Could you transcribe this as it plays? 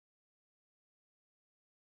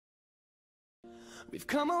We've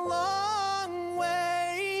come a long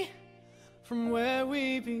way from where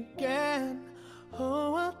we began.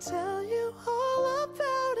 Oh, I'll tell you all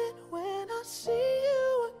about it when I see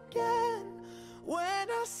you again. When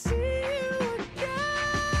I see you again.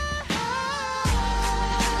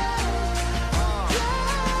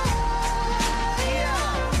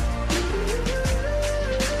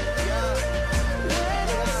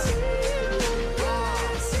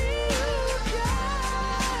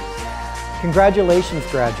 Congratulations,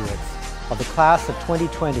 graduates of the class of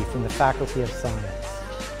 2020 from the Faculty of Science.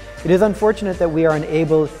 It is unfortunate that we are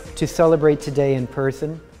unable to celebrate today in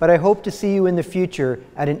person, but I hope to see you in the future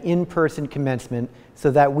at an in-person commencement so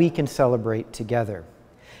that we can celebrate together.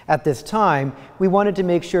 At this time, we wanted to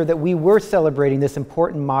make sure that we were celebrating this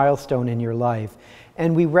important milestone in your life,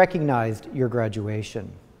 and we recognized your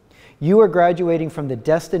graduation. You are graduating from the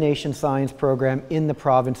Destination Science program in the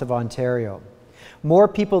province of Ontario. More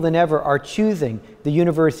people than ever are choosing the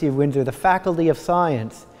University of Windsor, the Faculty of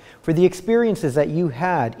Science, for the experiences that you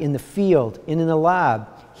had in the field, in the lab,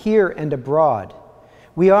 here and abroad.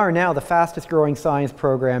 We are now the fastest growing science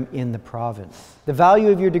program in the province. The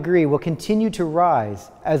value of your degree will continue to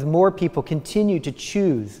rise as more people continue to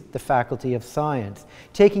choose the Faculty of Science,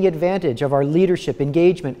 taking advantage of our leadership,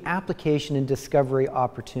 engagement, application, and discovery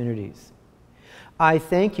opportunities. I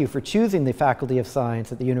thank you for choosing the Faculty of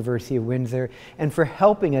Science at the University of Windsor and for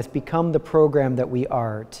helping us become the program that we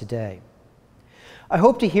are today. I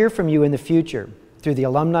hope to hear from you in the future through the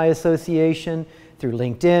Alumni Association, through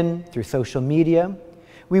LinkedIn, through social media.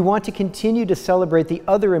 We want to continue to celebrate the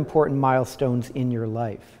other important milestones in your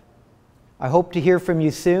life. I hope to hear from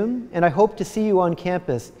you soon, and I hope to see you on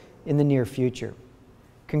campus in the near future.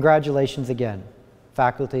 Congratulations again,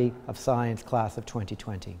 Faculty of Science Class of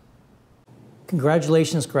 2020.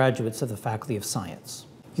 Congratulations, graduates of the Faculty of Science.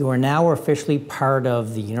 You are now officially part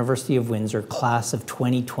of the University of Windsor Class of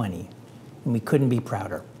 2020, and we couldn't be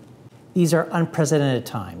prouder. These are unprecedented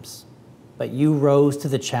times, but you rose to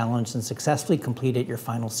the challenge and successfully completed your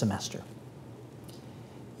final semester.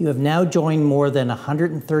 You have now joined more than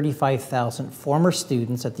 135,000 former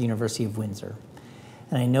students at the University of Windsor,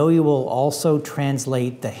 and I know you will also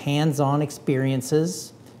translate the hands-on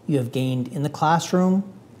experiences you have gained in the classroom,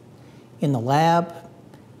 in the lab,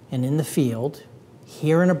 and in the field,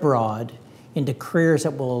 here and abroad, into careers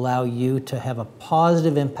that will allow you to have a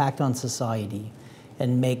positive impact on society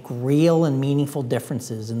and make real and meaningful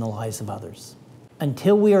differences in the lives of others.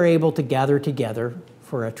 Until we are able to gather together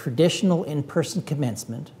for a traditional in-person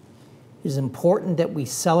commencement, it is important that we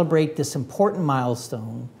celebrate this important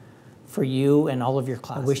milestone for you and all of your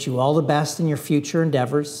class. I wish you all the best in your future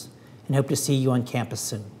endeavors and hope to see you on campus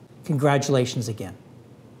soon. Congratulations again.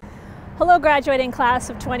 Hello, graduating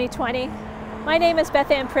class of 2020. My name is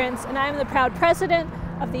Beth Ann Prince, and I am the proud president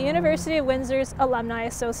of the University of Windsor's Alumni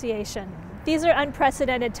Association. These are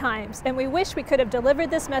unprecedented times, and we wish we could have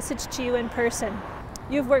delivered this message to you in person.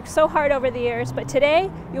 You've worked so hard over the years, but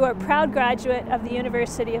today you are a proud graduate of the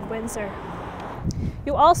University of Windsor.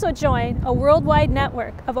 You also join a worldwide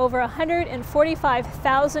network of over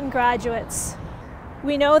 145,000 graduates.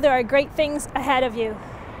 We know there are great things ahead of you,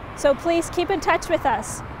 so please keep in touch with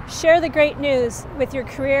us. Share the great news with your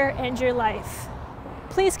career and your life.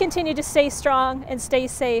 Please continue to stay strong and stay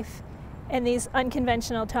safe in these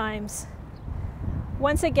unconventional times.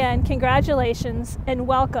 Once again, congratulations and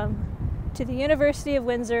welcome to the University of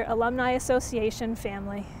Windsor Alumni Association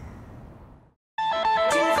family.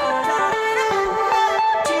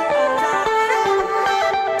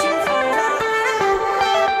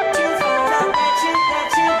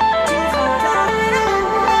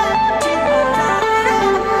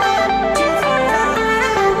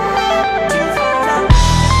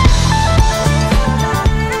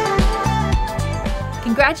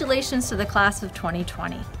 Congratulations to the class of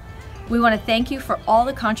 2020. We want to thank you for all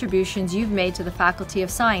the contributions you've made to the Faculty of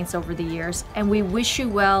Science over the years, and we wish you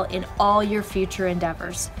well in all your future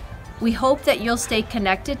endeavors. We hope that you'll stay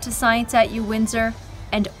connected to Science at UWindsor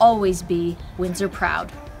and always be Windsor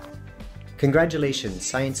proud. Congratulations,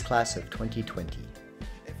 Science Class of 2020.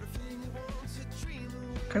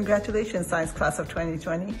 Congratulations, Science Class of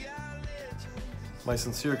 2020. My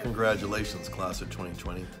sincere congratulations, Class of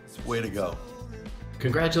 2020. Way to go.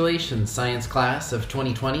 Congratulations, Science Class of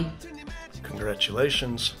 2020.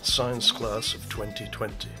 Congratulations, Science Class of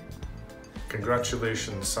 2020.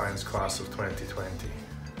 Congratulations, Science Class of 2020.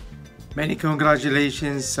 Many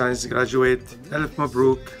congratulations, Science graduate. Alf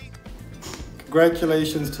Mabruk.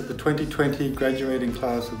 Congratulations to the 2020 graduating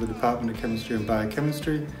class of the Department of Chemistry and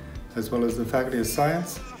Biochemistry, as well as the Faculty of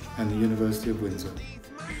Science and the University of Windsor.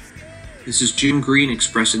 This is Jim Green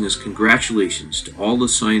expressing his congratulations to all the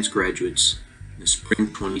science graduates the Spring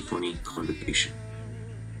 2020 Convocation.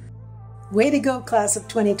 Way to go, class of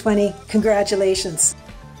 2020. Congratulations.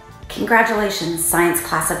 Congratulations, Science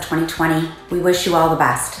Class of 2020. We wish you all the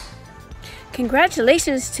best.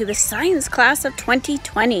 Congratulations to the Science Class of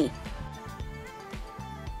 2020.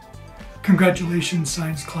 Congratulations,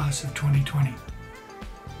 Science Class of 2020.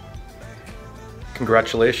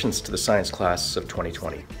 Congratulations to the Science Class of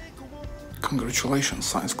 2020. Congratulations,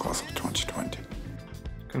 Science Class of 2020.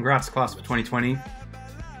 Congrats, Class of 2020.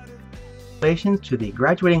 Congratulations to the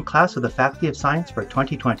graduating class of the Faculty of Science for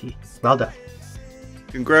 2020. Well done.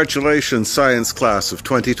 Congratulations, Science Class of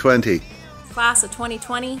 2020. Class of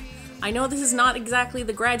 2020. I know this is not exactly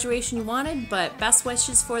the graduation you wanted, but best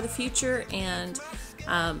wishes for the future and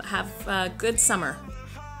have a good summer.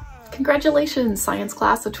 Congratulations, Science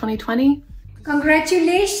Class of 2020.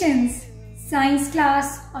 Congratulations, Science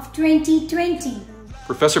Class of 2020.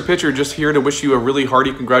 Professor Pitcher just here to wish you a really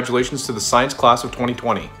hearty congratulations to the Science Class of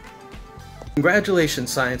 2020.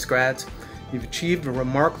 Congratulations, Science grads. You've achieved a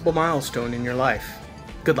remarkable milestone in your life.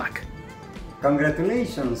 Good luck.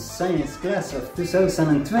 Congratulations, Science Class of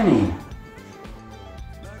 2020.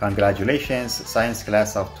 Congratulations, Science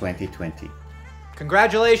Class of 2020.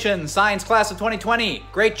 Congratulations, Science Class of 2020.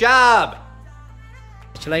 Great job!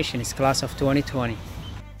 Congratulations, Class of 2020.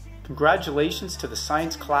 Congratulations to the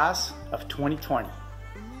Science Class of 2020.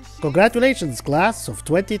 Congratulations, Class of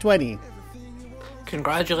 2020.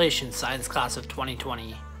 Congratulations, Science Class of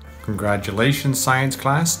 2020. Congratulations, Science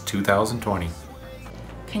Class 2020.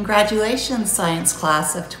 Congratulations, Science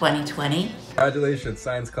Class of 2020. Congratulations,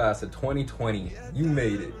 Science Class of 2020. You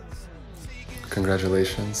made it.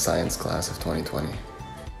 Congratulations, Science Class of 2020.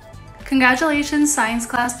 Congratulations, Science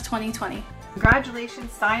Class of 2020.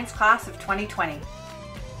 Congratulations, Science Class of 2020.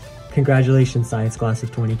 Congratulations, Science Class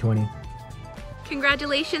of 2020.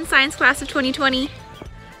 Congratulations, Science Class of 2020.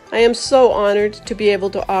 I am so honored to be able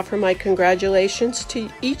to offer my congratulations to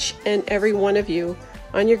each and every one of you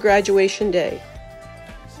on your graduation day.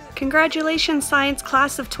 Congratulations, Science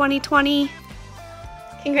Class of 2020.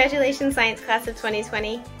 Congratulations, Science Class of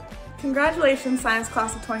 2020. Congratulations, Science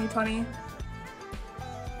Class of 2020.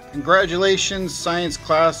 Congratulations, Science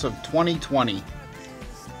Class of 2020.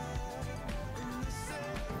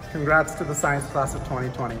 Congrats to the Science Class of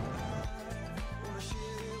 2020.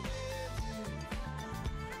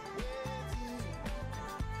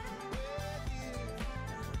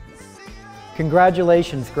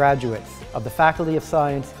 Congratulations, graduates of the Faculty of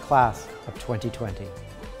Science Class of 2020.